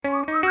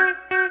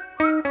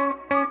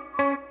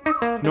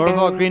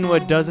Norval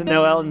Greenwood doesn't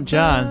know Elton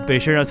John, but he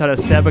sure knows how to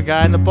stab a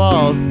guy in the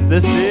balls.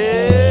 This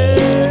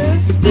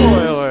is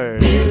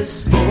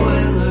Spoilers.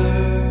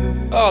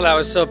 Oh, that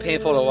was so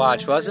painful to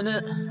watch, wasn't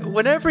it?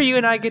 Whenever you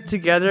and I get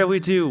together, we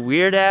do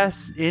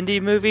weird-ass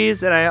indie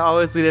movies, and I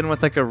always lead in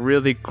with like a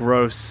really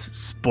gross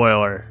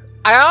spoiler.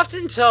 I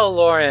often tell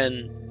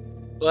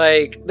Lauren,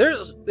 like,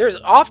 there's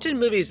often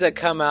movies that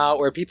come out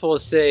where people will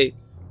say,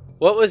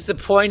 what was the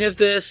point of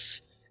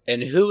this?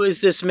 And who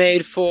is this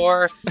made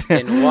for?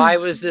 And why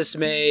was this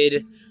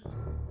made?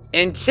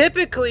 And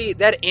typically,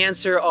 that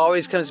answer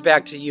always comes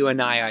back to you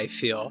and I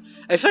feel.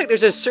 I feel like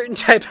there's a certain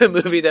type of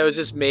movie that was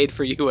just made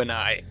for you and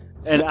I.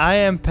 And I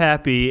am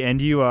Pappy,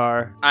 and you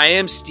are... I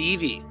am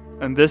Stevie.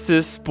 And this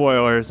is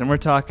Spoilers, and we're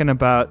talking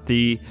about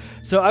the...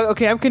 So,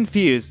 okay, I'm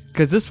confused,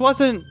 because this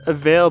wasn't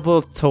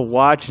available to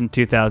watch in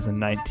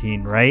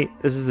 2019, right?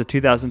 This is a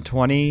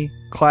 2020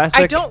 classic?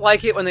 I don't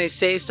like it when they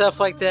say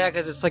stuff like that,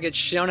 because it's like it's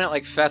shown at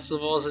like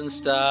festivals and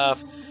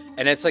stuff,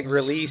 and it's like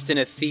released in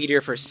a theater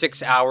for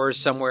 6 hours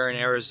somewhere in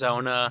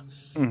Arizona.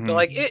 Mm-hmm. But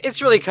like,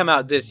 it's really come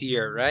out this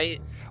year, right?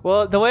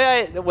 Well, the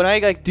way when I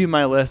like do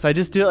my list, I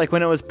just do it like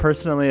when it was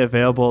personally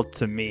available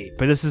to me.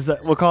 But this is,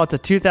 we'll call it the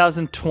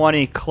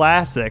 2020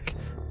 classic,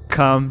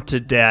 Come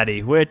to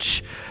Daddy,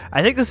 which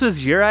I think this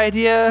was your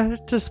idea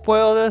to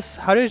spoil this.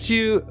 How did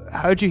you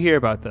hear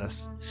about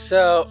this?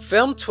 So,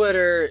 Film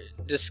Twitter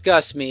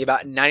disgusts me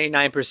about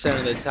 99%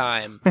 of the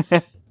time,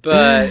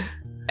 but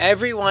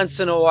every once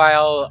in a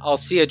while, I'll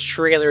see a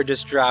trailer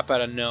just drop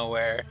out of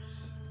nowhere.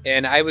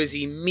 And I was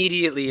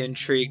immediately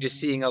intrigued to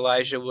seeing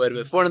Elijah Wood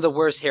with one of the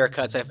worst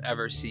haircuts I've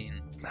ever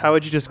seen. How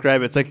would you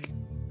describe it? It's like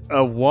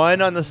a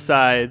one on the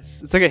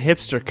sides. It's like a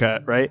hipster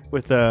cut, right?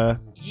 With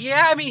a...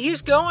 Yeah, I mean,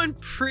 he's going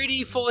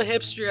pretty full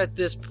hipster at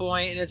this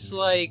point, and it's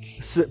like...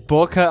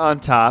 Bowl cut on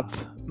top,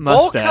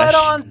 mustache. Bowl cut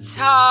on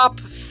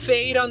top,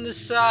 fade on the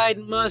side,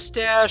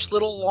 mustache,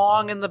 little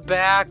long in the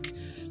back.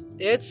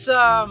 It's,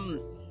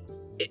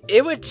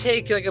 it would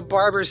take like a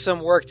barber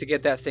some work to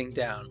get that thing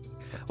down.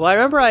 Well, I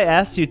remember I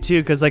asked you,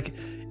 too, because, like,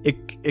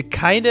 it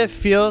kind of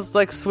feels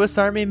like Swiss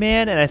Army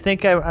Man, and I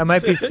think I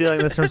might be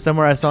stealing this from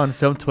somewhere I saw on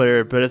Film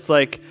Twitter, but it's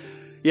like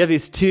you have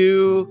these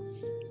two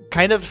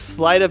kind of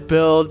sleight of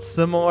build,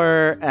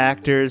 similar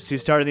actors who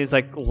started these,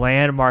 like,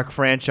 landmark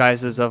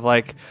franchises of,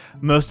 like,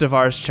 most of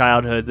our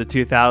childhood, the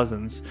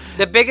 2000s.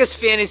 The biggest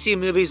fantasy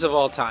movies of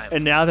all time.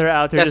 And now they're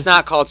out there That's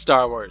not called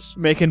Star Wars.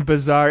 Making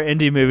bizarre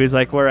indie movies,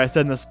 like where I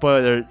said in the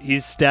spoiler,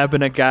 he's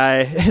stabbing a guy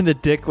in the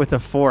dick with a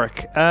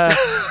fork.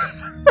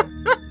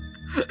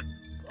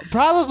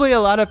 Probably a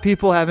lot of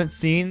people haven't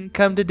seen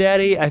Come to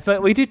Daddy. I feel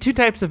like we do two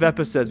types of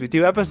episodes. We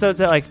do episodes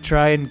that like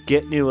try and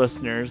get new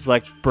listeners,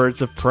 like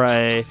Birds of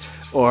Prey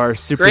or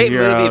Superheroes. Great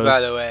movie, by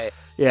the way.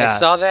 Yeah, I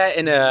saw that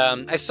in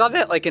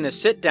a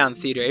sit-down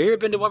theater. Have you ever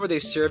been to one where they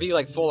serve you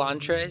like full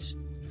entrees?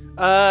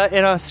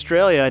 In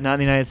Australia, not in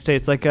the United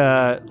States. Like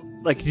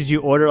did you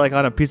order like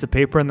on a piece of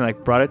paper and they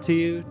like brought it to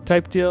you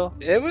type deal?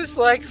 It was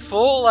like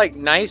full, like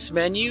nice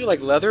menu,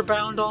 like leather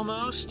bound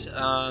almost.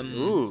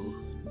 Ooh.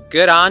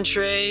 Good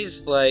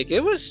entrees, like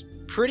it was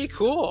pretty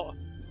cool.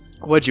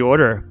 What'd you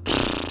order?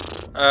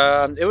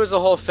 It was a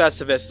whole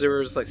Festivus. There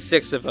was like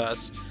 6 of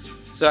us,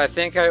 so I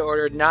think I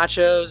ordered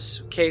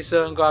nachos,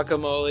 queso and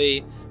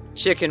guacamole,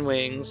 chicken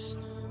wings.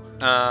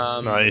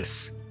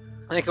 Nice.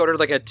 I think I ordered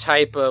like a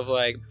type of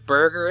like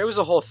burger. It was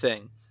a whole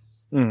thing.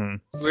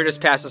 Mm-hmm. We were just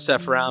passing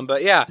stuff around,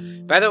 but yeah.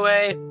 By the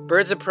way,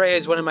 Birds of Prey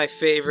is one of my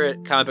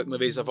favorite comic book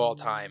movies of all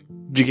time.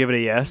 Did you give it a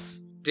yes?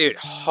 Dude,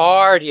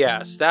 hard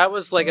yes. That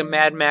was like a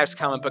Mad Max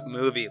comic book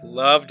movie.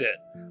 Loved it.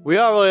 We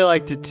all really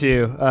liked it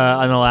too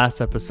on the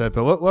last episode,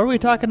 but what were we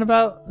talking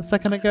about a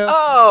second ago?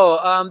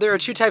 There are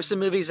 2 types of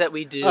movies that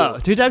we do. Oh,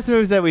 2 types of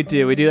movies that we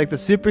do. We do like the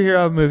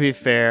superhero movie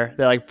fair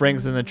that like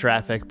brings in the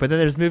traffic, but then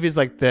there's movies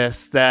like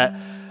this that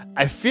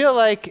I feel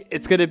like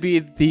it's going to be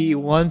the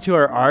ones who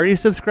are already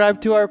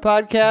subscribed to our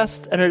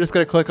podcast and are just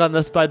going to click on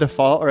this by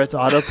default or it's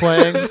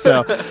auto-playing.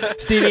 So,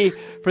 Stevie,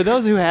 for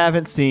those who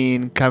haven't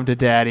seen Come to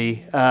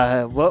Daddy,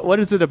 what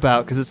is it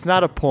about? Because it's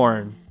not a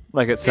porn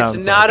like it sounds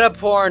It's not a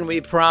porn,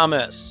 we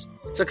promise.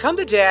 So Come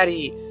to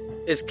Daddy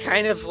is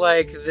kind of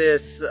like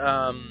this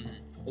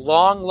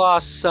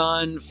long-lost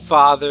son,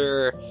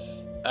 father,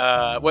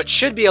 what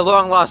should be a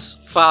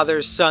long-lost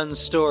father-son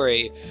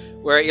story,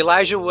 where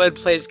Elijah Wood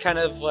plays kind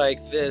of like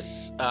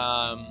this,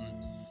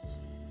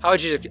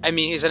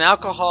 he's an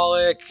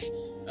alcoholic,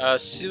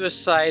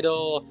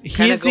 suicidal.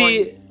 He's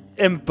the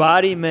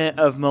embodiment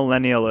of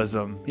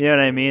millennialism. You know what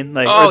I mean?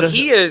 Like,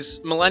 he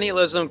is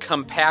millennialism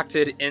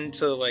compacted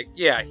into like,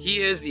 yeah,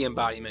 he is the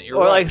embodiment. You're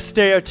or right. like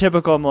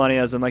stereotypical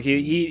millennialism. Like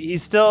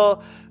he's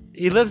still,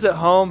 he lives at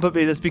home, but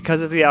just because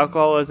of the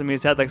alcoholism,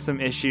 he's had like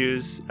some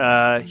issues.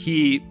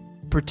 He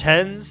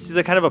pretends he's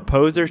like kind of a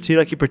poser too,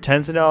 like he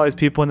pretends to know all these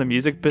people in the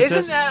music business.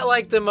 Isn't that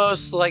like the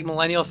most like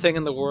millennial thing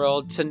in the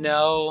world, to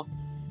know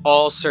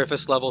all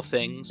surface level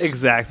things?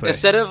 Exactly.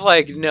 Instead of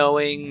like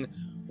knowing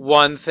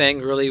one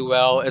thing really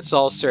well, it's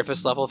all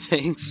surface level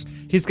things.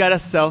 He's got a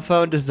cell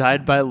phone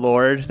designed by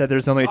Lord that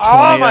there's only 20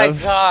 oh my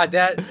of. God,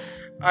 that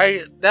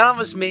That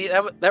almost made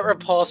that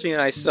repulsed me when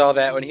I saw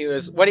that. When he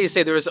was, what do you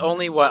say? There was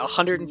only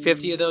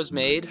 150 of those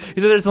made.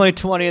 He said there's only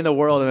 20 in the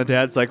world, and the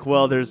dad's like,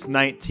 well, there's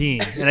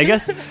 19. And I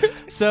guess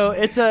so.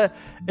 It's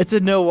a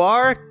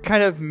noir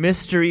kind of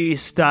mystery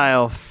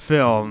style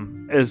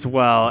film as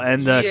well,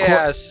 and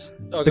the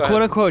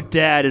quote unquote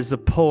dad is the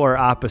polar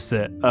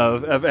opposite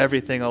of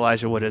everything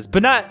Elijah Wood is,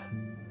 but not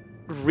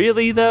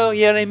really though.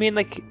 You know what I mean?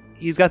 Like,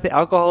 he's got the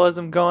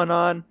alcoholism going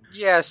on.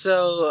 Yeah,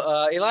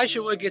 so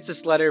Elijah Wood gets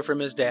this letter from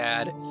his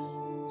dad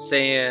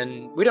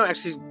saying, we don't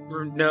actually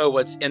know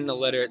what's in the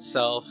letter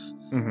itself.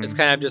 Mm-hmm. It's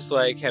kind of just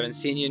like, haven't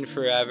seen you in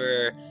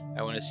forever.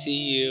 I want to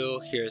see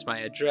you. Here's my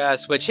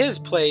address, which his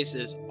place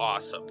is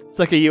awesome. It's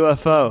like a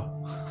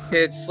UFO.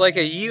 It's like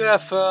a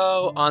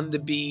UFO on the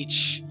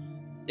beach.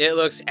 It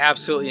looks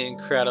absolutely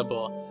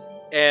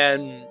incredible.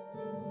 And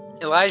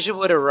Elijah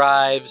Wood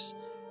arrives,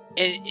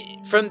 and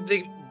from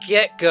the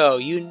get-go,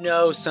 you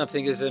know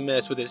something is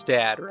amiss with his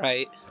dad,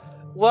 right?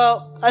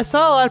 Well, I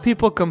saw a lot of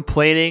people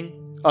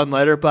complaining on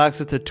Letterboxd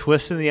that the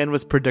twist in the end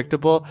was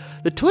predictable.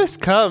 The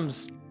twist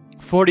comes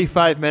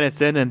 45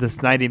 minutes in this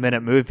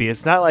 90-minute movie.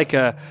 It's not like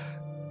a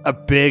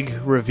big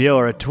reveal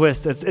or a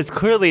twist. It's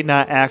clearly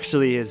not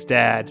actually his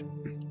dad.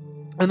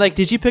 And like,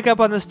 did you pick up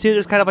on this too?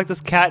 There's kind of like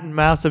this cat and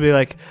mouse. They'll be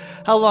like,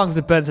 how long has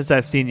it been since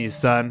I've seen you,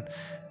 son?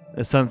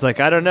 The son's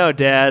like, I don't know,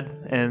 Dad.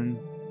 And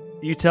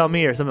you tell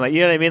me, or something like, you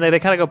know what I mean? Like, they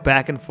kind of go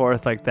back and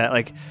forth like that.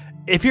 Like,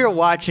 if you're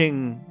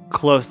watching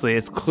closely,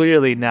 it's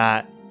clearly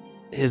not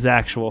his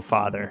actual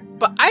father.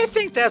 But I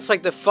think that's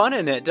like the fun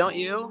in it, don't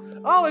you?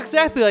 Oh,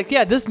 exactly. Like,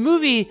 yeah, this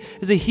movie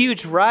is a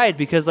huge ride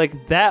because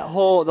like the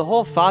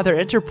whole father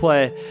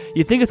interplay,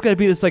 you think it's going to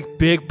be this like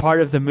big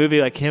part of the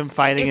movie, like him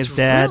finding his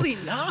dad. It's really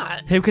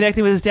not. Him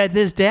connecting with his dad.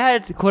 His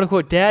dad, quote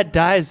unquote, dad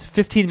dies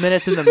 15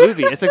 minutes in the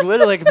movie. It's like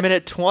literally like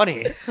minute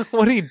 20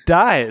 when he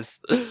dies.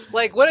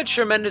 Like, what a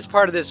tremendous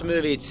part of this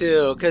movie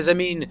too. Because I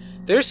mean,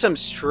 there's some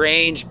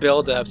strange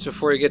buildups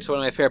before you get to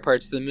one of my favorite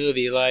parts of the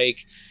movie.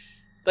 Like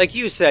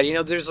you said, you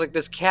know, there's like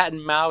this cat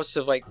and mouse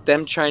of like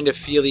them trying to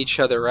feel each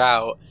other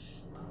out.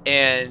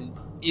 And,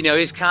 you know,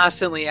 he's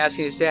constantly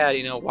asking his dad,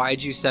 you know,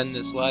 why'd you send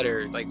this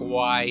letter? Like,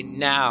 why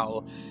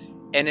now?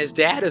 And his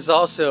dad is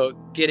also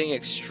getting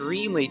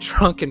extremely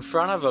drunk in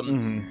front of him.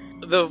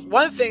 Mm-hmm. The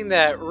one thing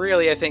that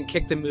really, I think,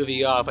 kicked the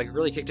movie off, like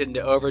really kicked it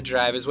into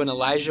overdrive, is when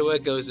Elijah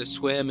Wood goes to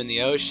swim in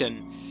the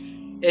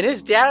ocean. And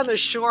his dad on the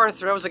shore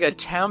throws like a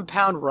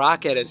 10-pound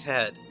rock at his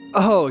head.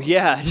 Oh,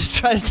 yeah. Just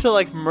tries to,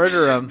 like,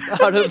 murder him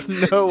out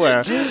of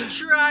nowhere. Just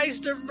tries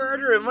to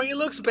murder him. When he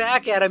looks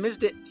back at him,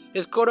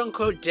 his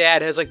quote-unquote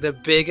dad has, like, the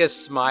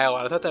biggest smile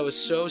on it. I thought that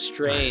was so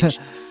strange.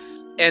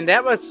 And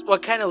that was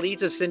what kind of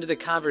leads us into the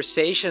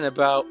conversation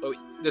about,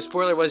 the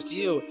spoiler was to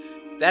you,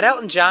 that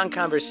Elton John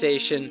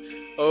conversation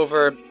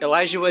over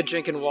Elijah Wood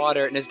drinking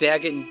water and his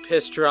dad getting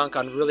pissed drunk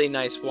on really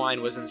nice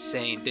wine was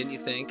insane, didn't you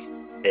think?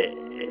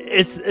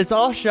 It's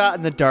all shot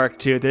in the dark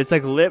too. It's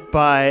like lit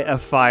by a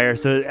fire,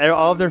 so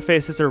all of their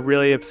faces are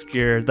really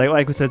obscured.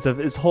 Like we said,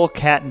 this whole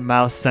cat and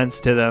mouse sense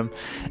to them,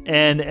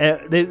 and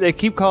they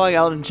keep calling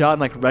Elton John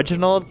like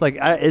Reginald. Like,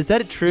 is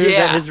that true?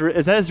 Yeah.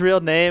 Is that his real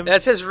name?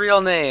 That's his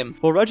real name.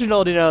 Well,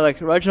 Reginald, you know, like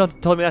Reginald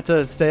told me not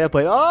to stay up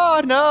late.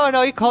 Oh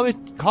no, you call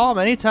him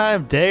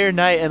anytime, day or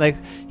night, and like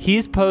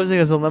he's posing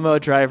as a limo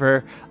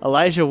driver,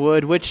 Elijah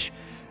Wood, which.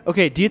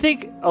 Okay, do you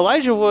think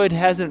Elijah Wood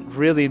hasn't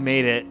really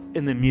made it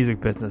in the music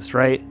business,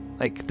 right?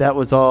 Like, that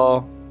was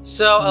all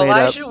So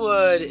Elijah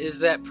Wood is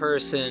that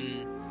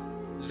person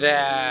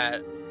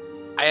that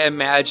I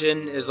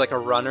imagine is like a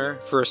runner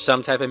for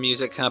some type of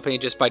music company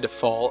just by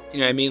default. You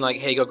know what I mean? Like,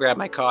 hey, go grab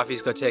my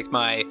coffees, go take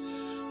my,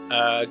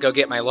 go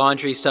get my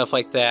laundry, stuff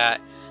like that.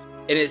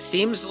 And it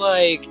seems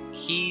like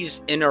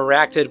he's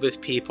interacted with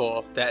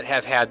people that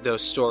have had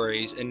those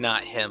stories and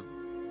not him.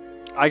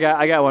 I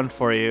got one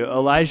for you.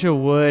 Elijah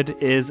Wood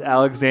is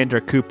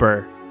Alexander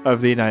Cooper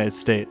of the United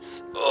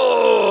States.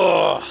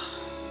 Oh.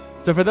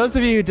 So for those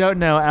of you who don't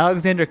know,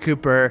 Alexander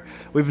Cooper,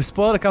 we've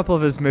spoiled a couple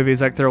of his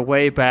movies, like they're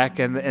way back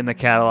in the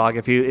catalog.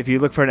 If you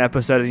look for an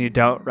episode and you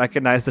don't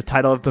recognize the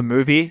title of the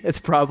movie, it's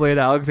probably an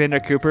Alexander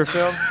Cooper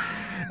film.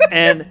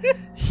 And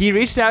he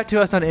reached out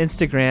to us on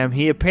Instagram.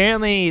 He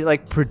apparently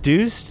like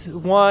produced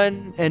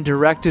one and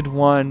directed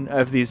one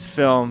of these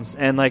films,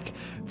 and like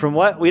from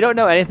what we don't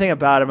know anything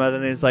about him other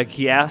than he's like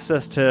he asked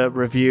us to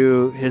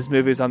review his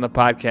movies on the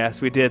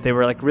podcast. We did. They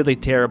were like really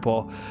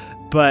terrible,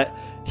 but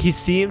he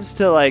seems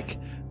to like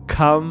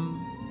come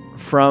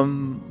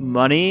from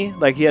money.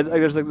 Like he had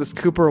like, there's like this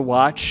Cooper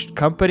watch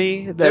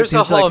company. There's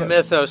a whole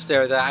mythos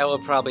there that I will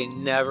probably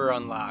never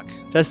unlock.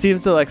 That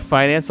seems to like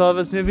finance all of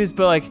his movies,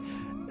 but like.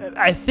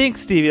 I think,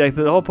 Stevie, like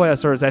the whole point of the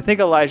story is I think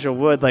Elijah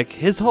Wood, like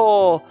his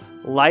whole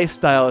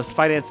lifestyle is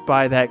financed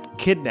by that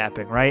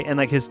kidnapping, right? And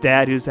like his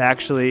dad who's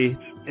actually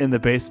in the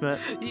basement.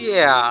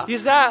 Yeah.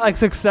 He's not like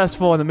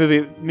successful in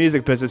the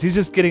music business. He's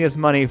just getting his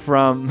money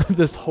from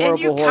this horrible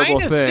thing. And you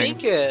kind of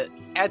think it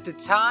at the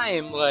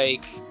time,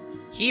 like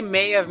he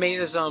may have made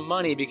his own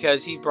money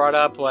because he brought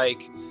up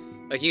like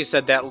you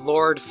said, that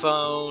Lord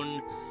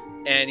phone,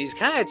 and he's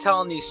kind of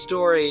telling these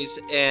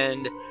stories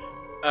and,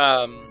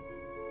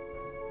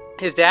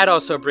 his dad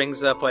also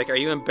brings up, like, are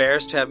you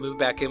embarrassed to have moved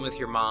back in with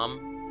your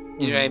mom?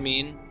 You know what I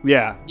mean?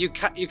 Yeah. You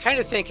kind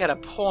of think at a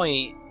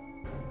point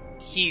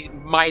he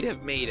might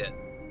have made it.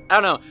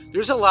 I don't know.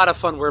 There's a lot of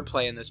fun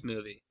wordplay in this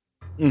movie.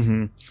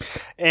 Mm-hmm.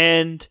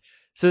 And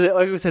so,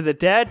 like we said, the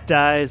dad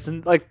dies,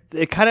 and like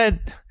it kind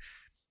of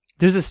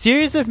there's a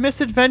series of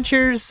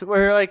misadventures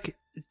where, like,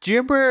 do you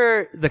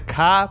remember the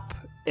cop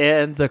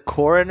and the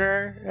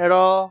coroner at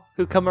all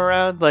who come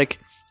around? Like,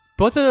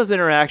 both of those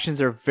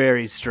interactions are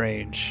very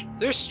strange.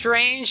 They're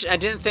strange. I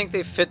didn't think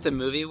they fit the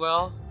movie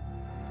well.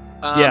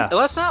 Yeah. And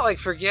let's not, like,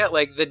 forget,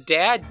 like, the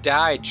dad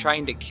died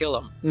trying to kill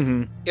him.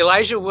 Mm-hmm.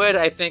 Elijah Wood,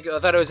 I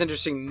thought it was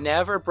interesting,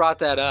 never brought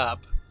that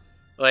up.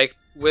 Like,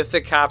 with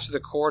the cops of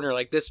the coroner,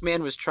 like, this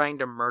man was trying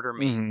to murder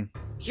me. Mm-hmm.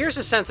 Here's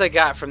a sense I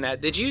got from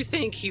that. Did you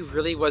think he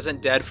really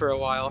wasn't dead for a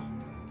while?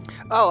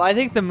 Oh, I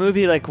think the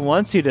movie, like,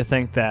 wants you to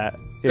think that.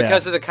 Yeah.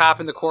 Because of the cop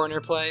and the coroner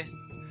play?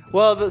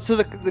 Well,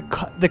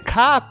 the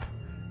cop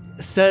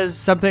says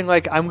something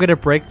like, I'm going to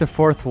break the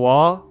fourth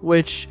wall,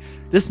 which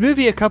this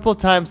movie a couple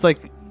times,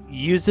 like,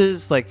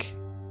 uses, like,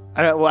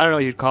 I don't know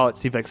what you'd call it,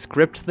 Steve, like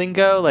script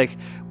lingo. Like,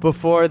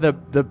 before the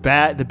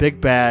big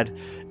bad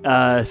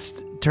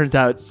turns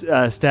out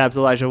stabs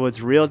Elijah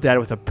Wood's real dad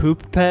with a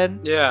poop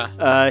pen.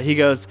 Yeah. He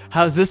goes,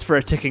 how's this for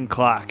a ticking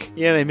clock?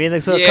 You know what I mean?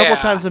 Like, so a couple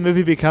times the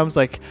movie becomes,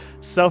 like,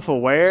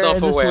 self-aware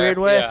in this weird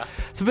way. Yeah.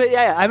 So, but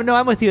yeah,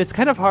 I'm with you. It's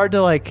kind of hard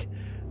to, like,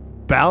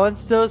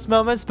 balance those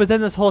moments, but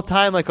then this whole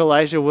time, like,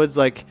 Elijah Wood's,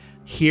 like,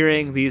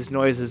 hearing these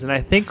noises, and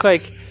I think,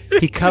 like,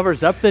 he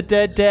covers up the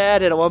dead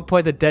dad, and at one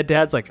point the dead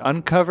dad's, like,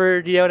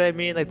 uncovered. You know what I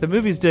mean? Like, the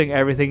movie's doing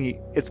everything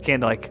it can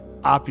to, like,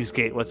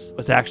 obfuscate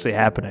what's actually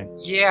happening.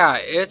 Yeah,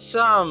 it's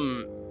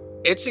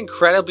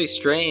incredibly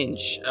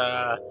strange,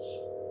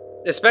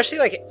 especially,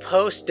 like,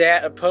 post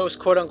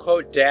quote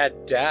unquote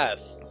dad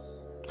death.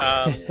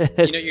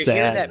 You're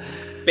hearing that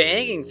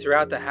banging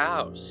throughout the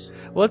house.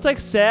 Well, it's, like,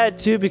 sad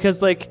too,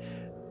 because, like,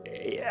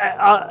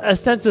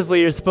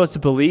 ostensibly you're supposed to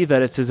believe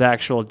that it's his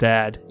actual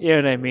dad. You know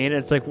what I mean?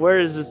 It's like, where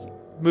is this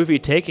movie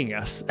taking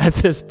us at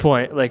this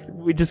point? Like,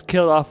 we just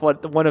killed off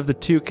one of the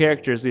two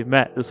characters we've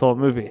met this whole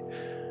movie.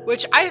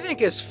 Which I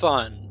think is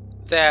fun,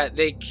 that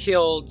they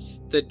killed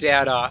the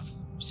dad off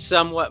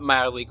somewhat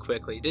mildly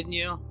quickly, didn't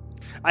you?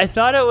 I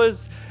thought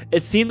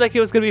it seemed like it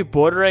was going to be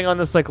bordering on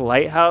this, like,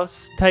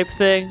 lighthouse type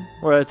thing,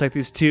 where it's like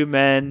these two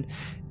men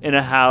in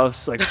a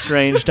house, like,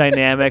 strange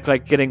dynamic,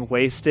 like, getting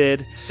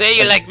wasted. Say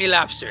you like me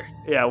lobster.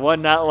 Yeah,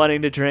 one not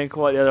wanting to drink,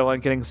 while the other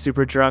one getting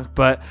super drunk.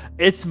 But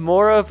it's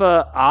more of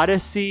a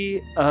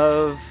odyssey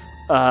of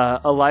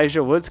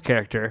Elijah Wood's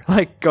character,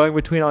 like, going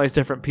between all these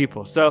different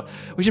people. So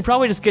we should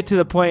probably just get to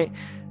the point.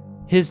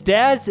 His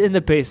dad's in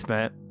the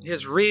basement.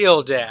 His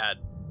real dad,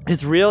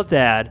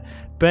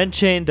 been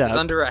chained up. He's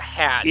under a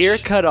hatch. Ear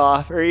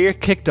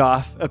kicked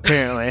off,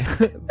 apparently,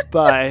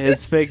 by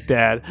his fake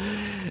dad.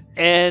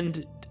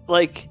 And,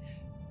 like,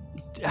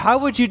 how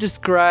would you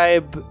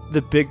describe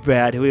the big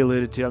bad who we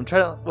alluded to? I'm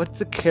trying to... What's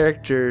the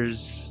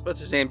character's... What's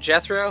his name?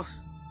 Jethro?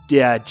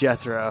 Yeah,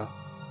 Jethro.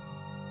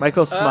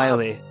 Michael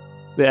Smiley,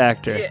 the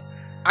actor. Yeah,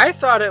 I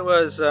thought it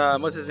was...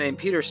 what's his name?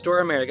 Peter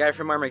Stormare, the guy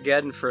from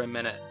Armageddon, for a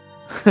minute.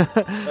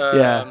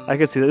 Yeah, I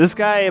could see that. This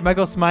guy,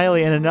 Michael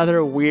Smiley, in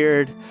another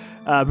weird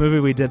movie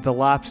we did, The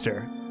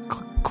Lobster.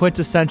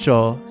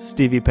 Quintessential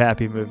Stevie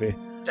Pappy movie.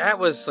 That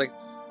was, like,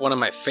 one of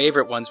my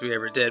favorite ones we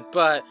ever did.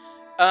 But,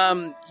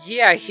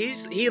 yeah,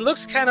 he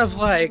looks kind of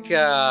like,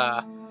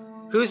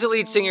 who's the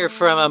lead singer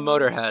from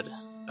Motorhead?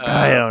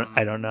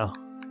 I don't know.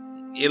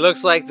 He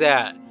looks like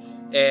that.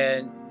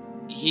 And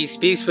he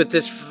speaks with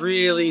this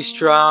really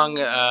strong,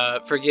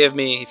 forgive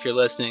me if you're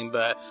listening,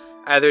 but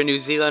either New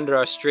Zealand or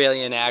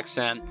Australian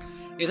accent.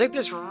 He's like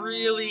this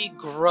really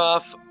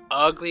gruff,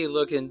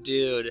 ugly-looking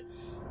dude.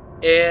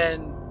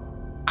 And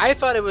I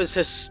thought it was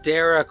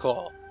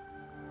hysterical.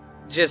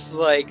 Just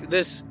like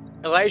this,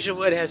 Elijah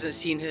Wood hasn't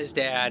seen his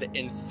dad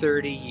in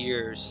 30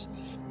 years.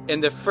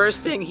 And the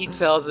first thing he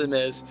tells him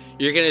is,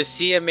 you're going to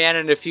see a man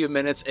in a few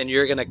minutes and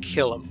you're going to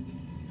kill him.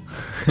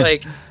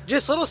 Like,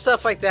 just little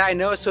stuff like that. I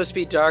know it's supposed to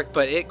be dark,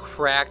 but it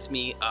cracked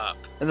me up.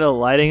 And the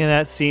lighting in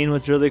that scene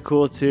was really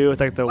cool too,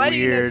 with, like, the lighting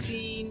weird... in that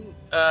scene,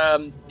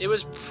 it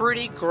was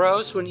pretty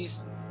gross when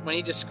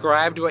he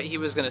described what he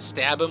was going to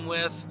stab him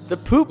with. The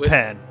poop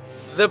pen.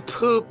 The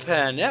poop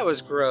pen. That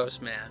was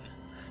gross, man.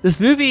 This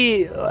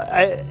movie,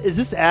 is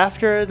this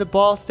after the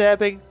ball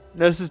stabbing?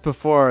 No, this is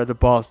before the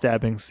ball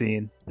stabbing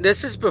scene.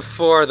 This is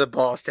before the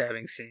ball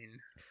stabbing scene.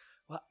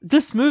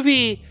 This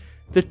movie,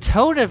 the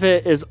tone of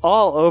it is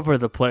all over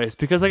the place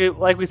because,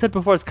 like we said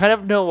before, it's kind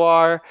of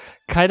noir,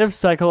 kind of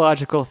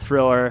psychological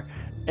thriller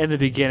in the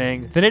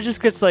beginning. Then it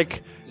just gets,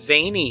 like,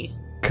 zany,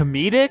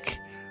 comedic.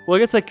 Well, it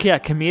gets, like,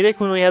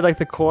 comedic when we had, like,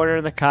 the coroner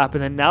and the cop,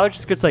 and then now it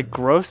just gets, like,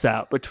 gross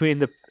out between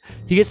the...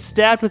 He gets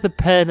stabbed with a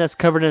pen that's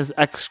covered in his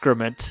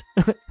excrement,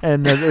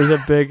 and then there's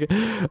a big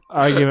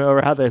argument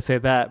over how they say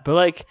that. But,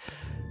 like,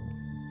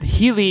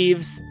 he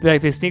leaves,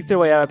 like, they sneak their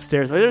way out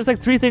upstairs. There's,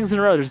 like, three things in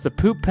a row. There's the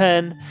poop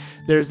pen,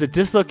 there's the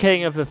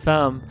dislocating of the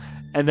thumb,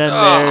 and then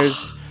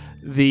there's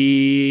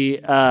the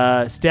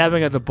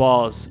stabbing of the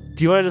balls.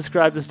 Do you want to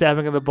describe the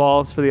stabbing of the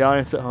balls for the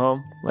audience at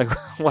home? Like,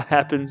 what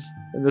happens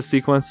in this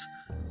sequence?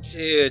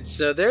 Dude,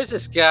 so there's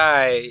this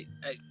guy.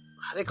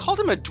 They called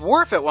him a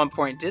dwarf at one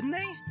point, didn't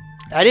they?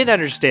 I didn't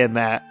understand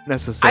that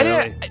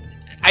necessarily.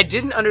 I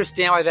didn't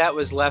understand why that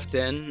was left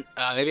in.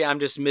 Maybe I'm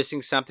just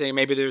missing something.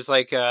 Maybe there's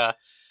like a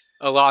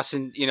loss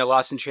in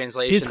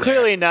translation. He's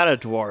clearly not a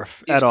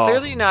dwarf at all. He's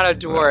clearly not a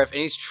dwarf, and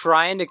he's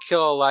trying to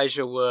kill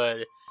Elijah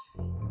Wood.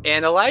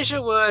 And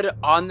Elijah Wood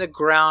on the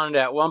ground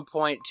at one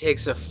point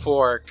takes a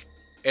fork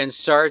and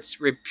starts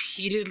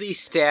repeatedly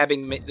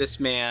stabbing this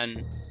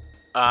man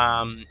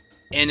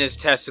in his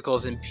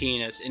testicles and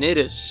penis, and it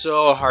is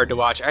so hard to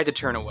watch. I had to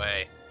turn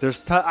away.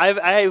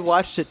 I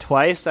watched it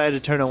twice. I had to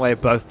turn away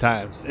both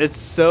times. It's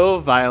so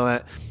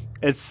violent.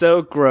 It's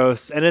so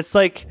gross. And it's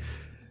like,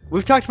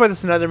 we've talked about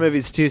this in other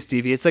movies too,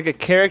 Stevie. It's like a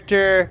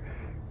character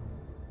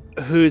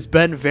who's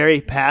been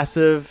very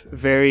passive,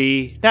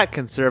 very, not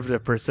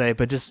conservative per se,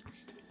 but just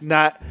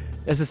not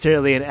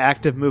necessarily an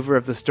active mover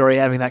of the story,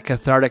 having that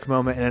cathartic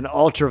moment in an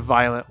ultra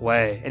violent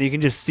way. And you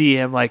can just see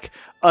him like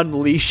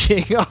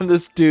unleashing on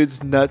this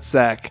dude's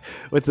nutsack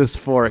with this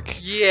fork.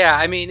 Yeah,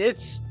 I mean,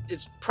 it's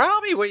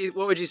probably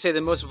what would you say, the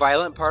most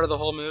violent part of the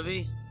whole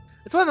movie?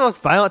 It's one of the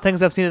most violent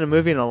things I've seen in a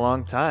movie in a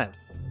long time.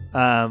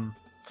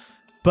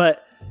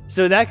 But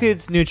so that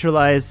gets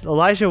neutralized.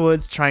 Elijah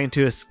Wood's trying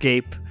to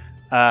escape.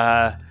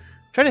 Trying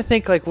to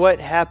think like what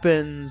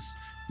happens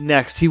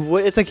next.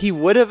 It's like he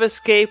would have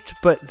escaped,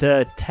 but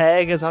the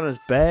tag is on his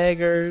bag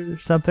or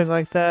something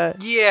like that.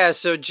 Yeah,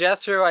 so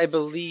Jethro, I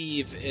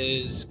believe,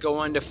 is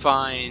going to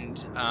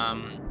find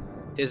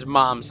his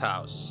mom's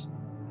house.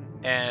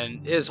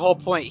 And his whole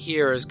point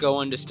here is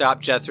going to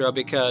stop Jethro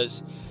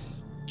because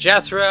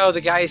Jethro, the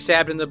guy he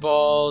stabbed in the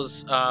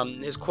balls,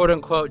 his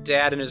quote-unquote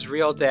dad and his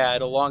real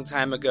dad a long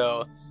time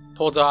ago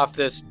pulled off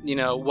this,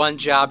 one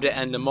job to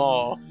end them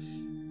all.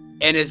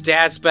 And his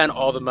dad spent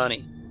all the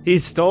money. He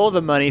stole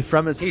the money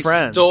from his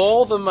friends. He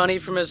stole the money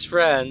from his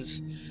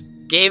friends,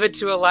 gave it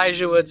to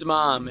Elijah Wood's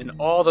mom, and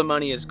all the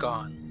money is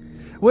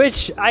gone.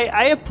 Which,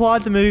 I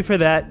applaud the movie for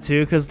that,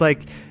 too, because,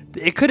 like,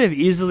 it could have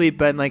easily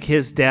been, like,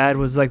 his dad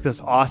was, like, this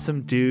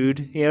awesome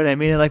dude. You know what I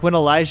mean? And, like, when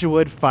Elijah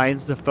Wood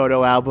finds the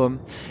photo album,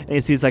 and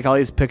he sees, like, all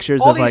these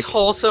pictures all of, these like...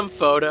 wholesome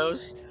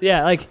photos.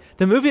 Yeah, like,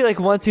 the movie, like,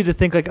 wants you to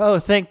think, like, oh,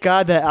 thank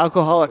God that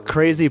alcoholic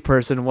crazy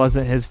person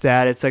wasn't his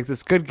dad. It's, like,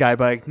 this good guy,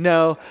 but, like,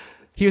 no...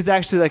 He was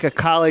actually like a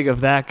colleague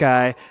of that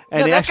guy.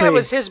 And that guy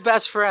was his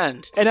best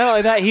friend. And not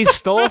only that, he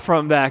stole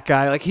from that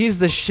guy. Like, he's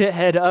the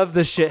shithead of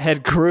the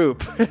shithead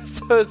group.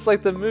 So it's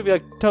like the movie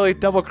like totally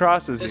double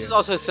crosses you. This is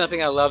also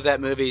something I love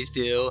that movies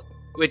do,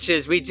 which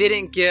is we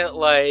didn't get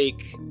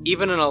like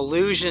even an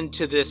allusion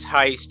to this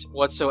heist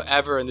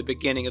whatsoever in the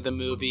beginning of the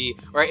movie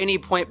or at any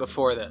point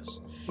before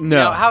this.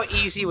 No. How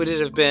easy would it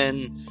have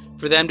been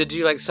for them to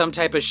do like some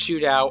type of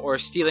shootout or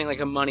stealing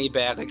like a money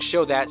bag, like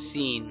show that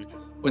scene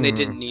when they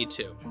didn't need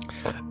to.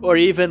 Or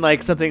even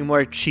like something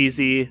more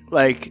cheesy,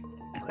 like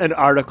an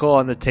article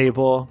on the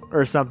table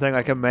or something,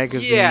 like a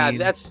magazine. Yeah,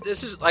 this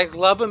is like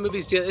love when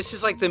movies do. This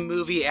is like the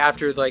movie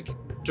after like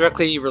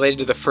directly related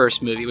to the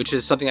first movie, which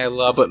is something I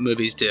love what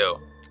movies do.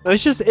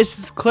 It's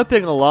just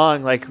clipping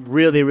along like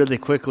really, really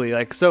quickly.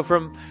 Like so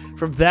from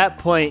that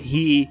point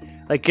he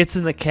like gets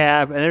in the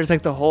cab and there's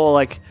like the whole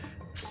like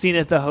scene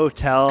at the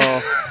hotel.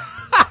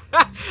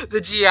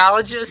 The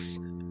geologists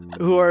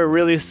who are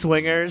really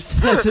swingers,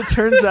 as it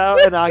turns out,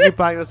 and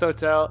occupying this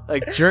hotel.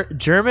 Like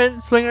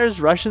German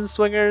swingers, Russian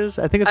swingers.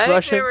 I think it's Russian.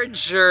 I think they were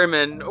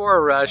German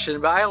or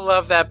Russian, but I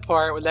love that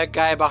part when that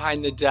guy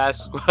behind the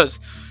desk was,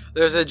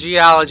 there's a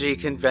geology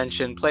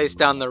convention placed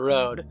down the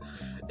road.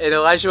 And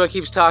Elijah Wood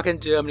keeps talking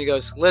to him, and he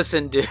goes,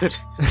 listen, dude,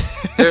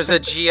 there's a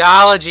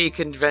geology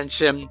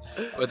convention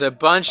with a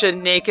bunch of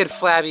naked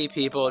flabby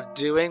people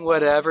doing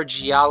whatever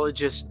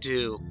geologists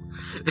do.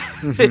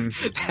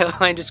 That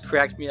line just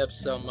cracked me up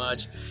so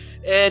much.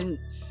 And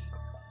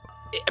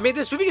I mean,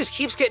 this movie just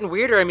keeps getting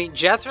weirder. I mean,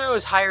 Jethro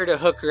has hired a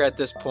hooker at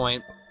this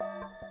point,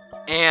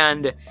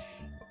 and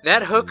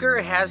that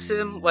hooker has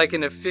him like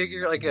in a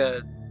figure, like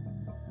a,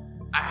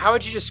 how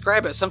would you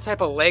describe it? Some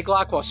type of leg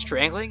lock while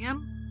strangling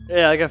him?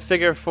 Yeah, like a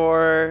figure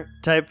four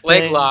type thing.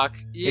 Leg lock.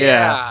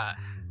 Yeah.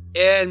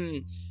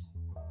 And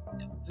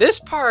this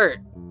part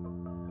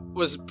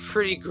was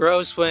pretty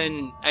gross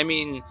when, I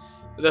mean,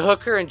 the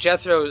hooker and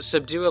Jethro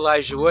subdue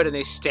Elijah Wood and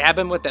they stab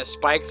him with that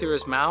spike through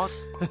his mouth.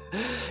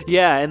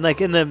 Yeah, and like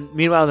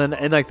meanwhile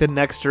in like the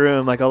next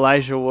room, like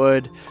Elijah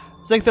Wood,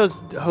 it's like those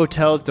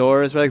hotel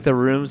doors where like the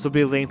rooms will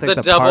be linked, like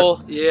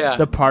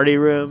the party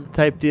room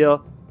type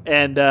deal.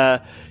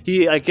 And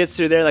he like gets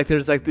through there, like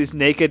there's like these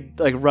naked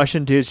like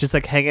Russian dudes just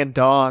like hanging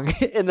dong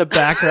in the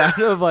background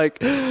of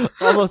like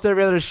almost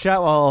every other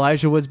shot while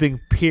Elijah Wood's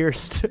being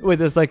pierced with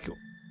this like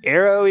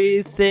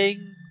arrowy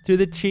thing through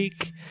the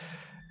cheek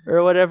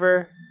or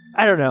whatever.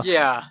 I don't know.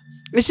 Yeah.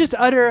 It's just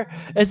utter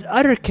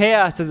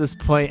chaos at this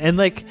point. And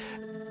like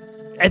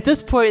at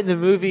this point in the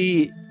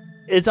movie,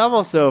 it's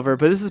almost over,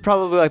 but this is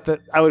probably like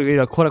I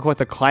would, quote unquote,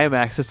 the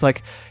climax. It's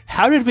like,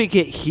 how did we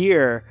get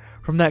here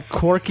from that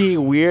quirky,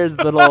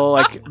 weird little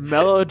like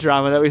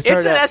melodrama that we started.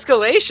 It's an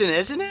escalation,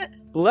 isn't it?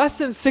 Less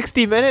than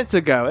 60 minutes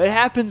ago. It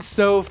happens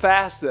so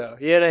fast, though.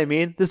 You know what I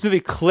mean? This movie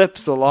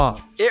clips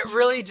along. It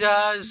really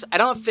does. I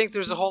don't think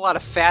there's a whole lot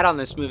of fat on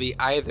this movie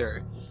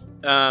either.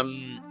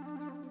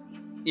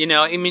 You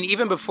know, I mean,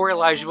 even before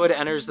Elijah Wood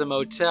enters the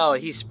motel,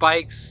 he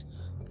spikes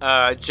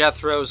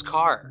Jethro's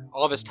car,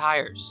 all of his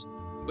tires,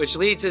 which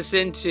leads us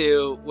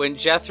into when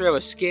Jethro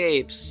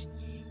escapes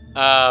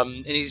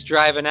and he's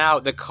driving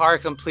out, the car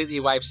completely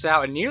wipes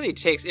out and nearly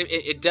takes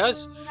it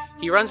does.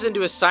 He runs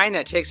into a sign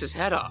that takes his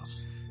head off.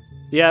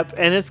 Yep,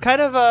 and it's kind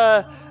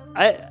of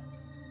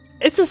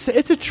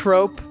it's a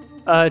trope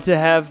to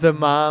have the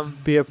mom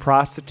be a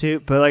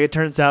prostitute, but like it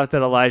turns out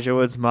that Elijah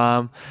Wood's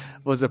mom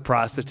was a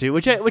prostitute,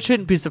 which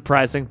shouldn't be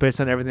surprising based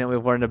on everything that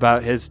we've learned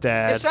about his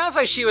dad. It sounds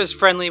like she was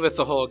friendly with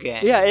the whole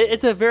gang. Yeah,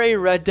 it's a very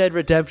Red Dead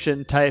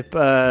Redemption type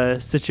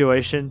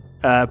situation,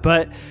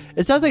 but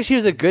it sounds like she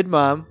was a good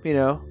mom, you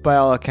know, by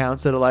all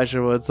accounts. That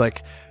Elijah Wood's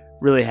like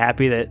really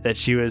happy that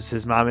she was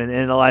his mom, and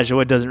Elijah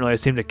Wood doesn't really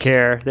seem to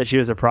care that she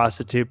was a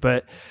prostitute.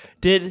 But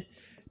did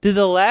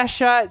the last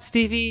shot,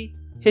 Stevie,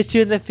 hit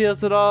you in the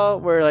feels at all,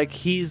 where like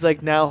he's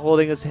like now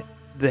holding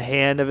the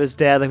hand of his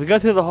dad? Like we go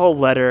through the whole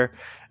letter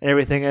and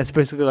everything, and it's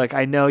basically like,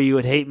 I know you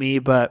would hate me,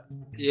 but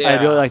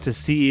I'd really like to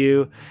see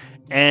you.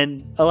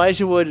 And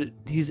Elijah Wood,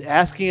 he's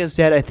asking his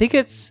dad, I think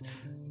it's,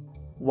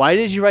 why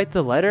did you write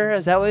the letter?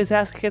 Is that what he's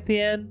asking at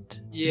the end?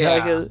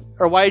 Yeah.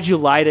 Or why did you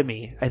lie to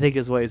me? I think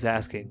is what he's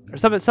asking, or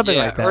something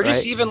like that. Or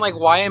just right? even like,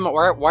 why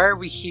are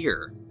we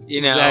here?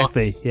 You know,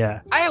 exactly. Yeah.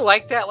 I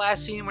like that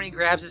last scene when he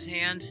grabs his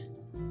hand.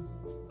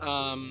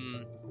 I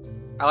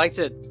liked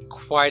it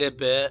quite a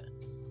bit.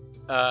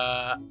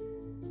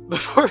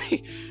 Before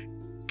we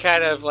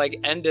kind of like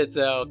end it,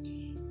 though,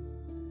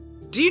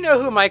 do you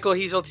know who Michael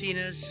Hazeltine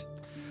is?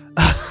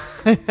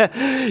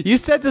 You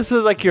said this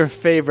was like your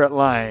favorite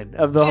line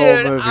of the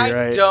whole movie, right?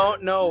 I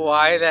don't know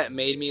why that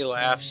made me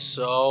laugh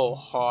so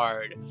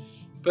hard,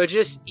 but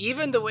just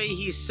even the way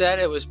he said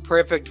it was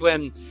perfect.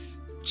 When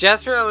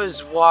Jethro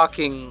is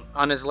walking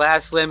on his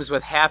last limbs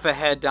with half a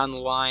head down the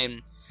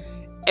line,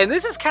 and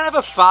this is kind of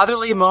a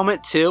fatherly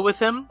moment too with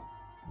him.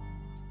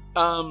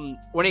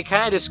 When he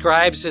kind of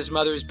describes his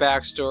mother's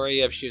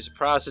backstory of she was a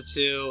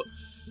prostitute,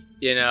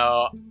 you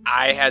know,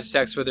 I had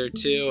sex with her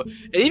too.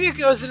 It even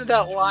goes into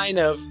that line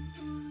of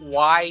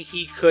why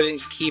he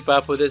couldn't keep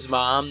up with his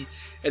mom.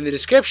 And the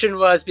description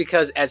was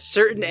because at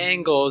certain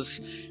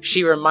angles,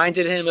 she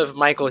reminded him of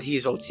Michael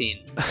Hazeltine.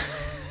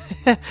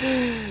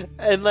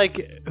 And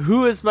like,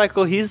 who is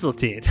Michael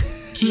Hazeltine?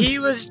 He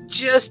was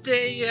just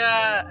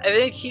I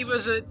think he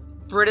was a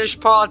British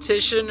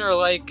politician or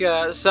like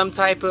some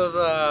type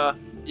of,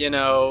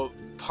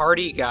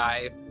 party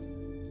guy.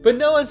 But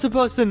no one's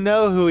supposed to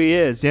know who he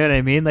is. You know what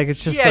I mean? Like,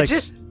 it's just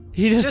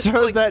he just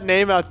throws like, that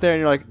name out there, and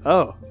you're like,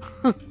 oh,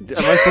 am I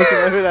supposed to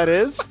know who that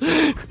is?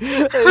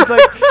 It's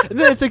like, and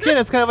then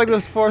it's kind of like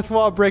this fourth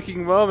wall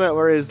breaking moment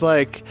where he's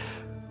like,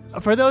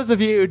 for those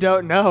of you who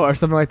don't know, or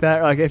something like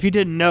that, like if you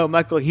didn't know,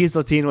 Michael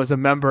Hazeltine was a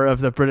member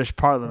of the British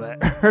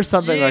Parliament, or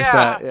something like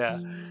that. Yeah.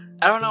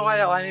 I don't know why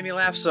that line made me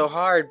laugh so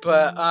hard,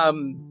 but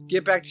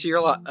get back to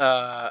your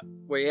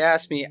what you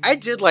asked me. I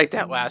did like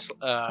that last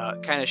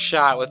kind of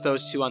shot with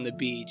those two on the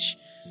beach,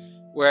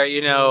 where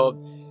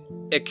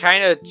it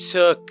kind of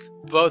took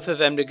both of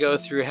them to go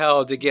through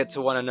hell to get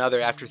to one another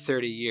after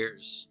 30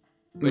 years,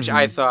 which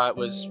I thought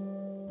was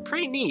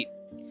pretty neat.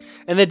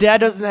 And the dad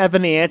doesn't have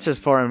any answers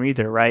for him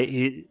either, right?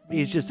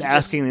 He's just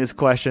asking these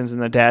questions,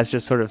 and the dad's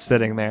just sort of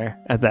sitting there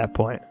at that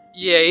point.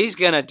 Yeah, he's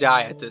gonna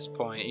die at this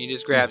point. He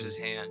just grabs his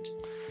hand.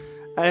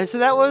 So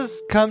that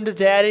was Come to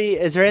Daddy.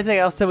 Is there anything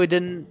else that we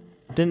didn't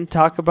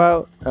talk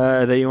about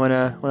that you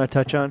wanna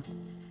touch on?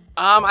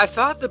 I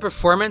thought the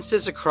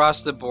performances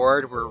across the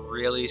board were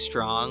really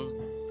strong.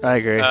 I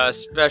agree.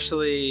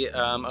 Especially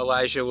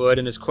Elijah Wood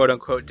and his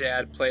quote-unquote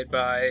dad, played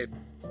by...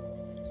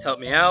 Help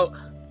me out.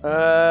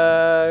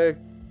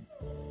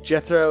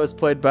 Jethro was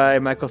played by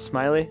Michael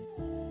Smiley.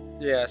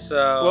 Yeah,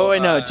 so... Well,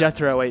 wait, no,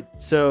 Jethro, wait.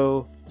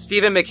 So...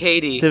 Stephen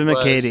McHatey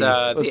was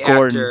the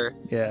actor,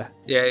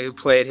 who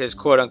played his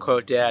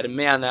quote-unquote dad. And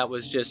man, that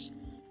was just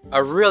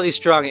a really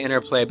strong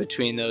interplay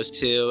between those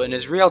two. And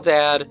his real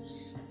dad,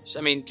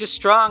 I mean, just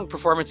strong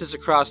performances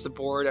across the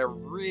board. A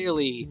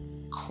really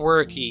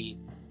quirky,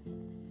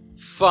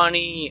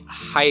 funny,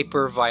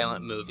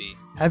 hyper-violent movie.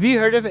 Have you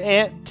heard of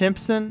Ant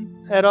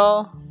Timpson at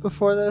all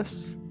before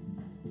this?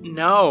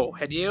 No.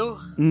 Had you?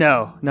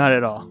 No, not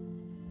at all.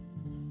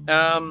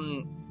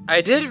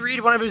 I did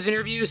read one of his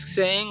interviews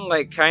saying,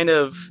 like, kind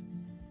of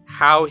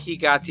how he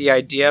got the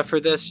idea for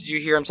this. Did you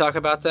hear him talk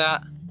about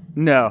that?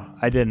 No,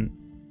 I didn't.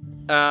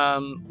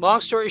 Long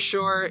story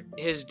short,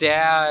 his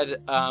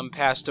dad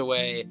passed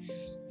away,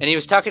 and he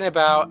was talking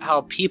about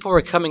how people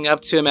were coming up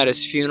to him at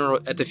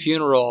the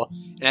funeral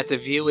and at the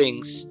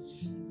viewings,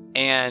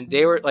 and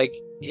they were like,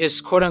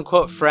 his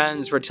quote-unquote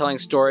friends were telling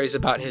stories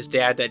about his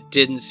dad that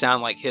didn't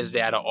sound like his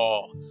dad at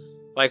all.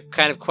 Like,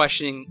 kind of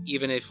questioning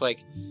even if,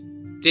 like,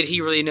 did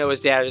he really know his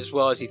dad as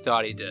well as he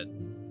thought he did?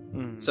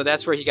 So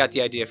that's where he got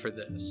the idea for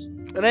this.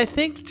 And I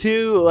think,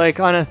 too, like,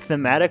 on a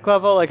thematic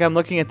level, like, I'm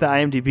looking at the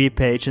IMDb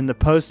page, and the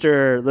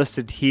poster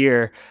listed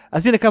here,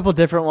 I've seen a couple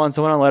different ones.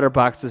 The one on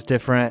Letterboxd is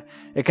different.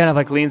 It kind of,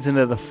 like, leans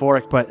into the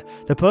fork, but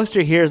the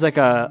poster here is, like,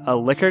 a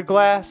liquor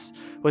glass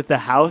with the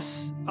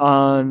house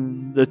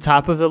on the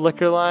top of the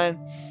liquor line,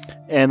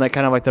 and, like,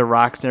 kind of, like, the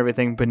rocks and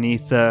everything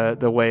beneath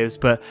the waves.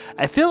 But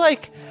I feel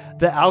like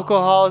the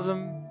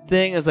alcoholism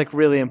thing is, like,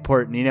 really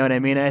important, you know what I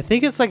mean? And I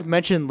think it's, like,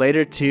 mentioned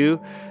later, too,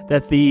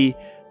 that the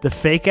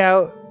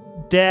fake-out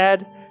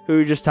dad who we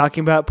were just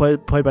talking about,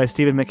 played by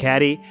Stephen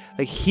McHattie,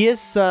 like, his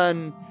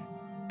son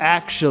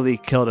actually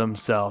killed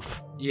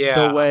himself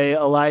the way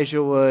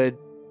Elijah Wood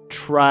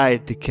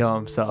tried to kill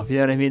himself, you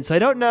know what I mean? So I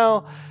don't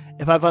know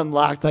if I've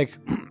unlocked, like,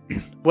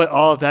 what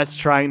all of that's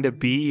trying to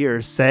be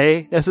or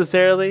say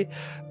necessarily,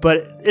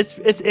 but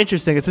it's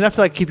interesting. It's enough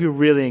to, like, keep you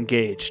really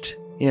engaged,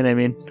 you know what I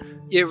mean?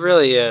 It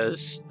really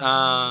is.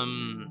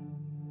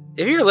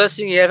 If you're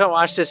listening, you haven't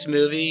watched this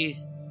movie,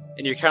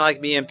 and you're kind of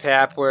like me and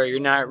Pap, where you're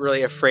not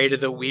really afraid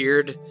of the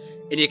weird,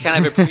 and you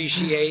kind of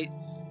appreciate.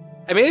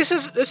 I mean, this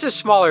is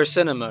smaller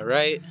cinema,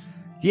 right?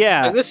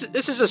 Yeah. Like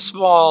this is a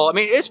small. I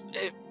mean,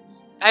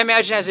 I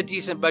imagine it has a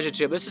decent budget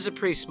to it, but this is a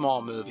pretty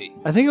small movie.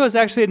 I think it was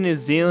actually a New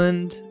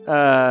Zealand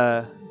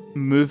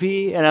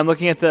movie, and I'm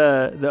looking at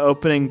the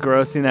opening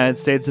gross in the United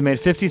States. It made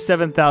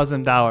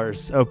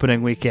 $57,000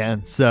 opening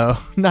weekend, so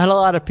not a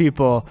lot of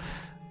people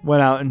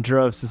went out in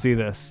droves to see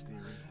this.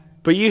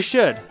 But you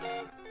should.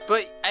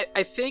 But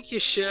I think you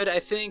should. I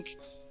think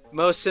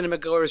most cinema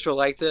goers will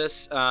like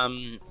this,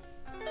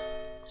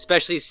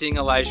 especially seeing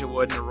Elijah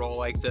Wood in a role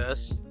like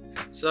this.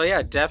 So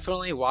yeah,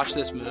 definitely watch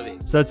this movie.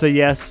 So it's a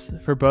yes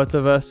for both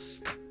of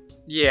us?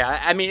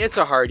 Yeah, I mean, it's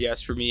a hard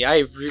yes for me.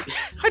 I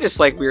just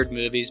like weird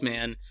movies,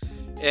 man.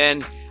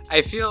 And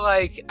I feel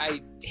like,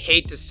 I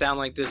hate to sound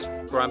like this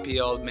grumpy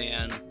old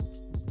man,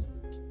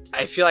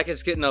 I feel like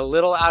it's getting a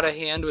little out of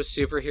hand with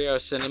superhero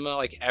cinema,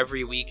 like,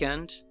 every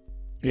weekend.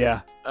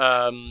 Yeah.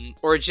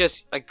 Or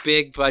just, like,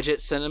 big budget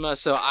cinema.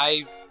 So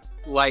I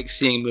like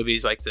seeing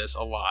movies like this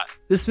a lot.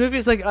 This movie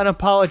is, like,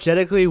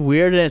 unapologetically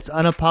weird, and it's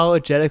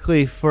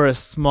unapologetically for a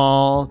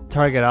small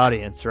target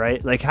audience,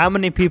 right? Like, how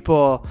many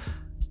people,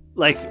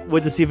 like,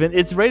 would this even...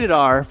 It's rated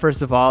R,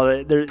 first of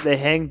all. They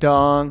hang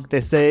dong.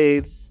 They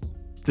say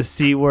the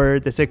C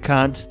word. They say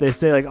cunt. They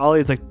say, like, all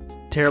these, like,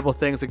 terrible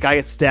things. The guy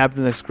gets stabbed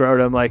in the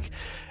scrotum. Like,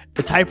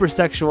 it's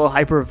hypersexual,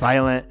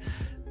 hyper-violent,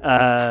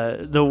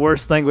 the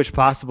worst language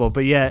possible.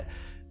 But yet,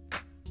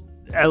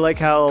 I like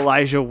how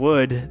Elijah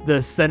Wood,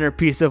 the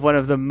centerpiece of one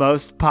of the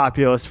most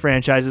populous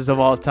franchises of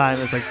all time,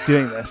 is, like,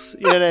 doing this.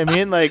 You know what I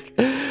mean? Like,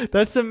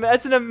 that's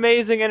an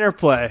amazing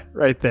interplay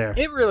right there.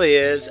 It really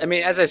is. I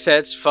mean, as I said,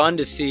 it's fun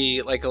to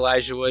see, like,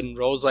 Elijah Wood in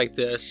roles like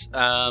this.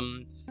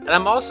 And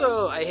I'm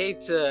also, I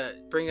hate to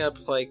bring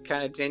up, like,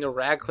 kind of Daniel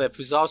Radcliffe,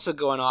 who's also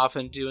going off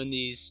and doing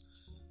these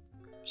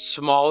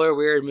smaller,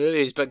 weird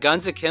movies, but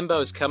Guns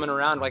Akimbo is coming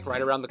around, like,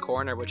 right around the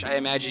corner, which I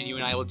imagine you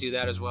and I will do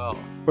that as well.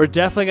 We're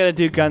definitely going to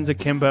do Guns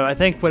Akimbo. I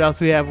think what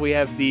else we have? We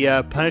have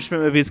the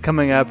Punishment movies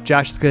coming up.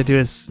 Josh is going to do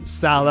his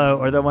Salo,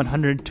 or the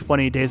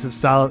 120 Days of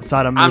Sodom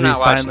movie. I'm not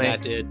watching finally.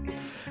 that, dude.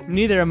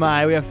 Neither am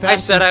I. We have Fast I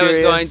said and I was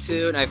Furious. going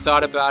to, and I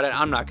thought about it.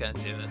 I'm not going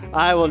to do it.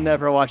 I will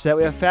never watch that.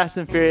 We have Fast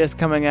and Furious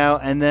coming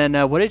out, and then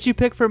what did you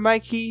pick for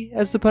Mikey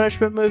as the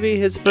Punishment movie?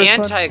 His first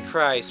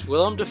Antichrist,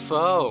 Willem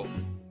Dafoe.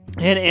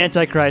 And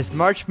Antichrist,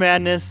 March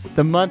Madness,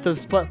 the month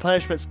of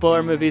Punishment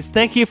spoiler movies.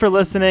 Thank you for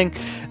listening.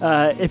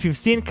 If you've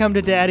seen Come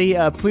to Daddy,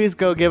 please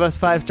go give us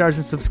 5 stars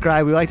and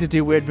subscribe. We like to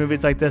do weird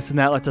movies like this, and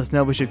that lets us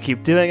know we should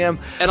keep doing them.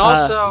 And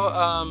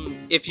also,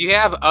 if you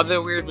have other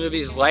weird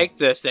movies like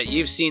this that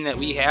you've seen that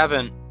we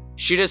haven't,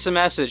 shoot us a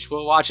message.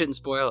 We'll watch it and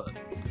spoil it.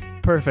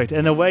 Perfect.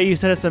 And the way you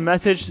send us a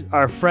message,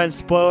 our friend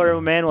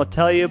Spoiler Man will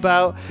tell you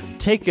about.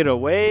 Take it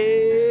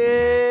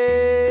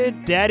away,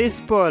 Daddy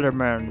Spoiler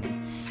Man.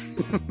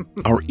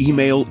 Our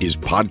email is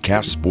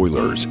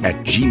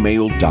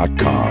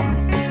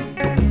podcastspoilers@gmail.com.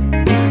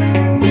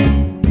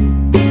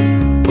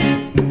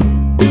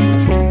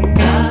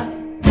 That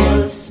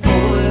was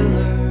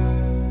spoiler.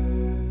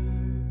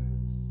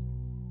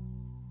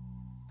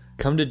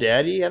 Come to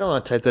Daddy? I don't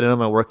want to type that in on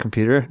my work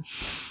computer.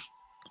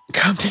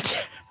 Come to Daddy.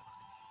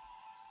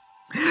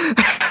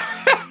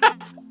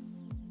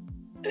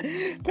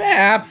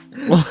 Pap.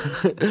 Anything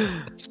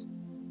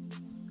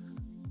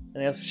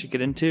else we should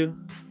get into?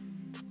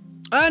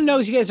 No,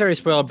 you guys already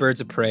spoiled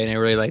Birds of Prey, and I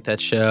really like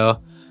that show.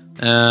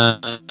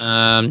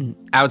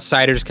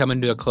 Outsiders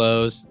coming to a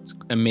close. It's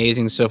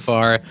amazing so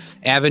far.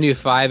 Avenue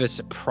 5 is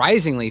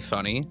surprisingly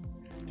funny.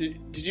 Did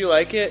you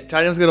like it?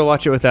 Tanya's going to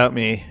watch it without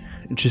me,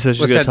 and she says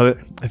she's going to tell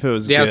me if it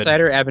was The good.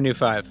 Outsider, Avenue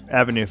 5.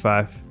 Avenue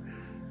 5.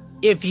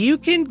 If you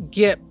can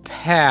get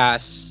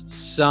past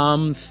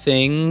some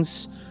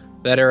things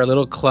that are a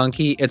little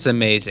clunky, it's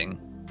amazing.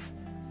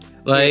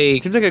 Like,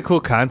 it seems like a cool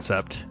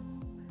concept.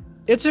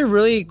 It's a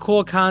really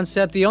cool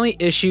concept. The only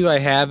issue I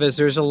have is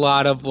there's a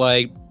lot of,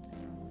 like,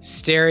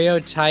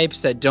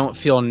 stereotypes that don't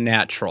feel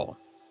natural.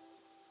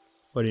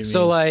 What do you mean?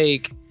 So,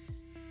 like,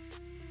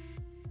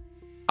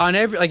 on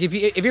every, like, if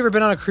you ever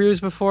been on a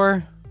cruise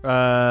before?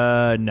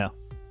 No.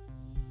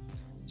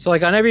 So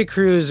like on every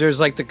cruise, there's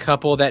like the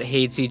couple that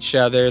hates each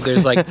other.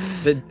 There's like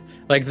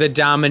the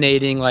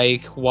dominating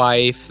like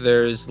wife.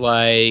 There's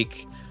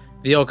like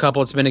the old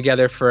couple that's been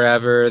together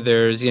forever.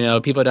 There's, you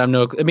know, people that don't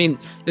know. I mean,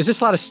 there's just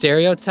a lot of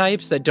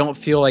stereotypes that don't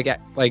feel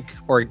like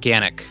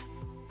organic.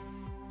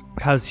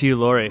 How's Hugh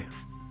Laurie,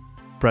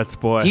 Brett's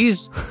boy?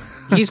 He's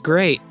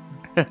great.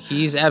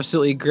 He's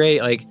absolutely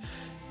great. Like,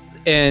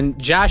 and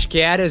Josh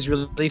Gad is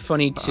really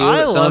funny too.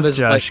 I Some love of his,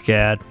 Josh like,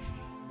 Gad.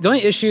 The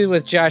only issue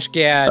with Josh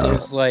Gad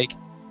is like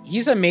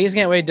he's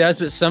amazing at what he does,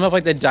 but some of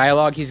like the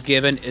dialogue he's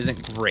given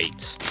isn't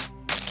great.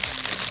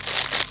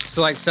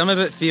 So like some of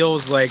it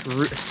feels like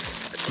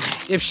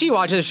if she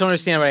watches it, she'll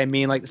understand what I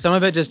mean. Like some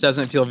of it just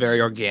doesn't feel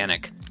very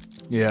organic.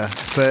 Yeah,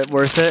 but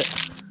worth it.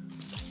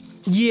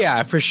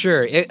 Yeah, for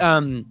sure.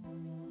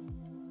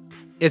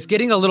 It's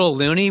getting a little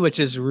loony, which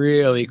is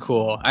really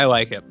cool. I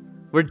like it.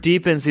 We're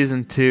deep in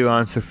season 2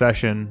 on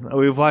Succession.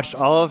 We've watched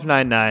all of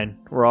 9-9.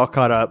 We're all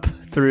caught up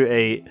through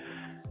 8.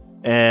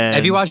 And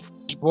have you watched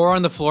Boar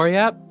on the Floor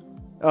yet?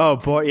 Oh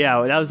boy,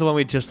 yeah, that was the one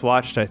we just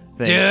watched, I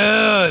think.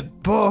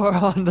 Dude, Boar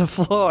on the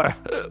Floor.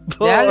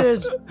 Boar. That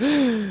is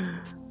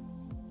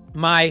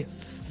my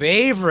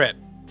favorite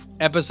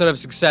episode of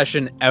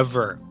Succession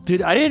ever.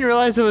 Dude, I didn't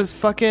realize it was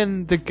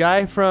fucking the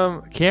guy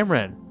from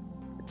Cameron,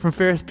 from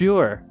Ferris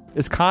Bueller.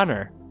 It's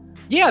Connor.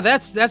 Yeah,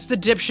 that's the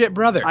dipshit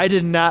brother. I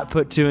did not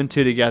put 2 and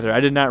 2 together. I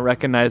did not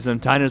recognize him.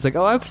 Tyner's like,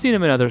 oh, I've seen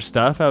him in other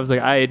stuff. I was like,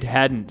 I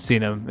hadn't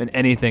seen him in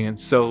anything in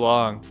so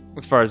long,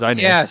 as far as I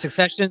knew. Yeah,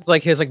 Succession's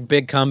like his like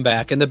big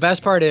comeback. And the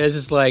best part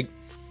is like,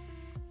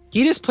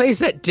 he just plays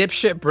that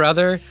dipshit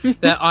brother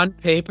that on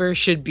paper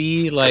should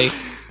be like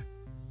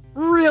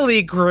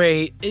really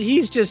great.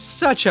 He's just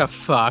such a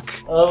fuck.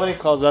 I love when he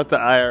calls out the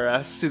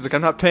IRS. He's like,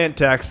 I'm not paying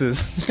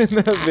taxes in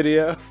that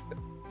video.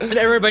 And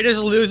everybody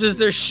just loses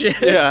their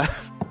shit. Yeah.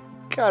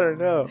 God, I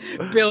know.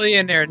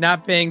 Billionaire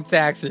not paying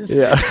taxes.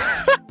 Yeah.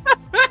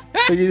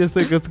 Like you just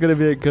think it's gonna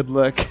be a good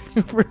look.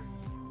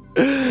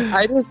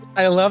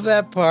 I love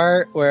that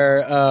part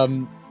where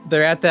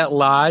they're at that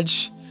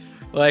lodge,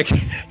 like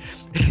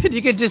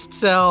you can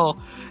just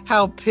tell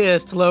how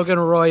pissed Logan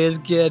Roy is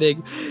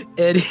getting,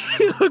 and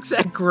he looks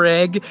at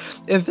Greg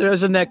and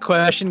throws him that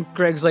question.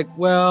 Greg's like,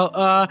 well,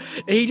 and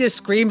he just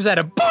screams at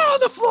him, "Ball on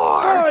the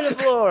floor! Ball on the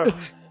floor!"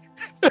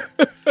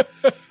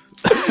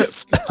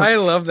 I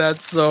love that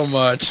so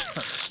much.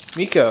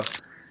 Miko.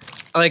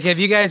 Like, have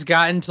you guys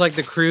gotten to like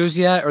the cruise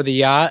yet or the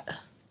yacht?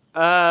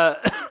 I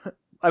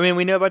mean,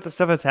 we know about the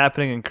stuff that's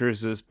happening in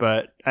cruises,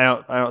 but I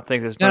don't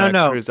think there's been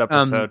No. a cruise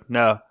episode.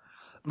 No.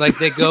 Like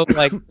they go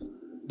like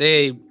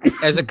they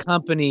as a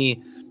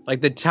company,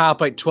 like the top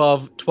like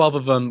 12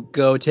 of them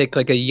go take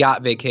like a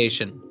yacht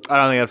vacation. I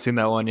don't think I've seen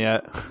that one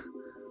yet.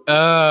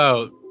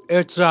 Oh,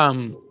 it's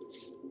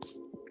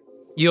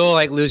you'll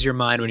like lose your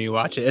mind when you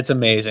watch it. It's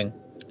amazing.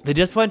 They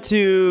just went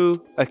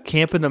to a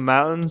camp in the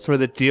mountains where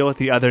the deal with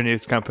the other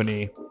news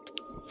company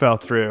fell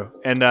through.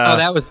 And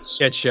that was a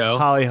shit show.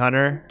 Holly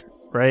Hunter,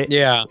 right?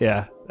 Yeah.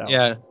 Yeah. That one.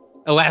 Yeah.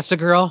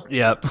 Elastigirl?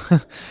 Yep.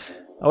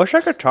 I wish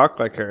I could talk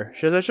like her.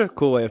 She has such a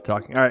cool way of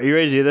talking. All right, you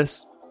ready to do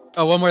this?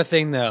 Oh, one more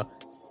thing though.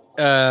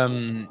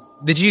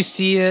 Did you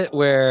see it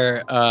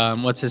where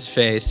what's his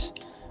face?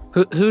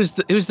 Who's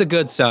the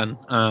good son?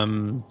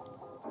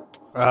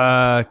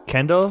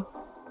 Kendall?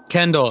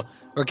 Kendall.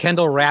 Where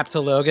Kendall rapped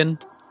to Logan?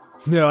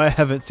 No, I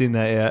haven't seen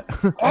that yet.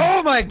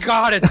 Oh my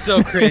god, it's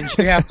so cringe.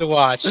 You have to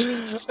watch.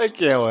 I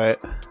can't wait.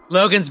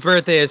 Logan's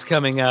birthday is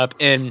coming up,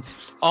 and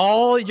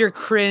all your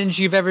cringe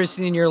you've ever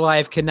seen in your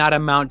life cannot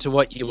amount to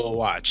what you will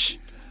watch.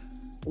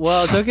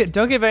 Well,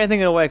 don't give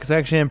anything away because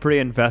actually I'm pretty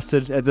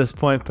invested at this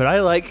point. But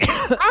I like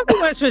I'm the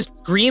one that's been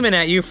screaming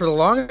at you for the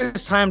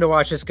longest time to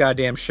watch this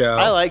goddamn show.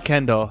 I like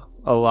Kendall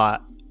a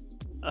lot.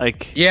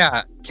 Like,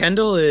 yeah,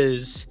 Kendall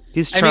is.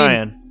 he's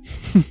trying.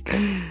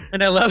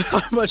 And I love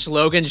how much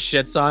Logan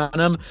shits on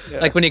him. Yeah.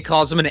 Like when he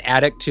calls him an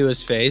addict to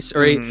his face,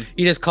 or he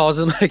just calls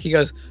him like, he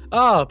goes,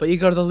 "Oh, but you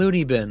go to the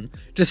loony bin."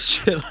 Just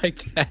shit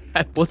like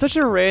that. Well, such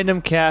a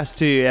random cast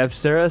too. You have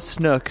Sarah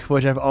Snook,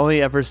 which I've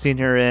only ever seen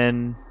her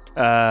in.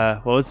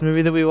 What was the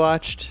movie that we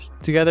watched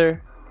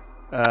together?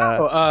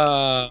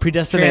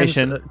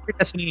 Predestination.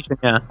 Predestination,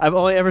 yeah. I've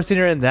only ever seen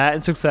her in that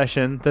in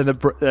Succession. Then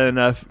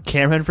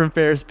Cameron from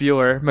Ferris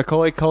Bueller,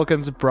 Macaulay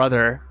Culkin's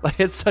brother. Like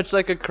it's such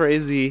like a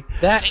crazy.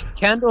 That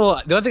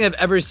Kendall. The only thing I've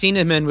ever seen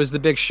him in was The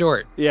Big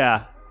Short.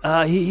 Yeah.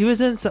 He was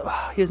in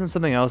he was in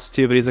something else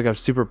too, but he's like a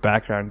super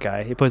background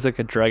guy. He plays like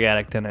a drug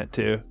addict in it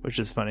too, which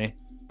is funny.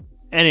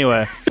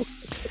 Anyway,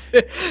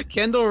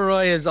 Kendall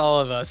Roy is all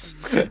of us.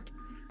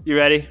 You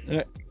ready?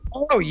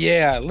 Oh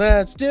yeah,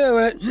 let's do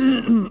it.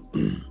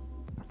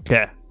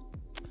 Okay.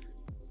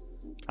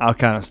 I'll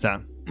count us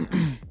down.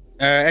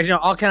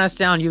 I'll count us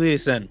down. You lead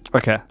us in.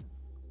 Okay.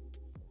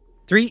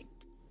 3,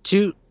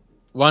 2,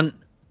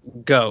 1,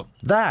 go.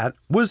 That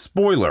was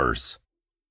spoilers.